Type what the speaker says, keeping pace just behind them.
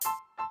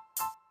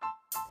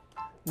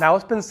Now,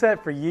 it's been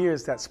said for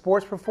years that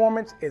sports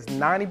performance is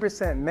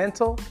 90%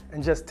 mental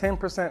and just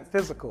 10%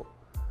 physical.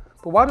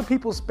 But why do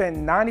people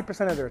spend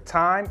 90% of their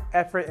time,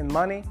 effort, and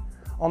money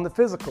on the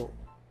physical?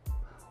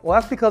 Well,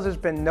 that's because there's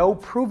been no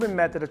proven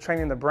method of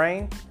training the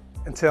brain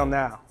until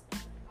now.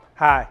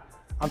 Hi,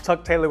 I'm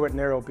Tuck Taylor with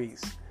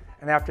NeuroBeast,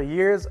 and after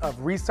years of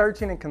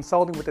researching and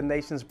consulting with the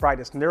nation's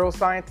brightest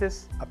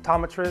neuroscientists,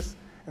 optometrists,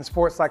 and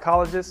sports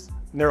psychologists,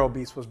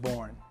 NeuroBeast was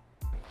born.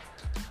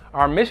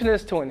 Our mission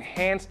is to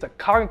enhance the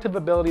cognitive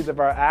abilities of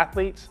our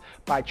athletes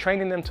by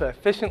training them to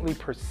efficiently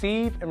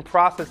perceive and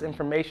process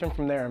information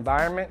from their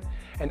environment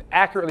and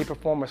accurately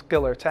perform a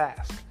skill or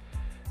task.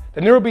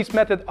 The NeuroBeast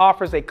method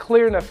offers a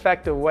clear and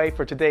effective way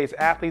for today's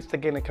athletes to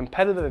gain a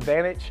competitive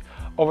advantage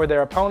over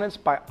their opponents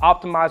by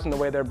optimizing the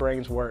way their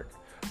brains work.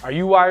 Are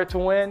you wired to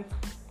win?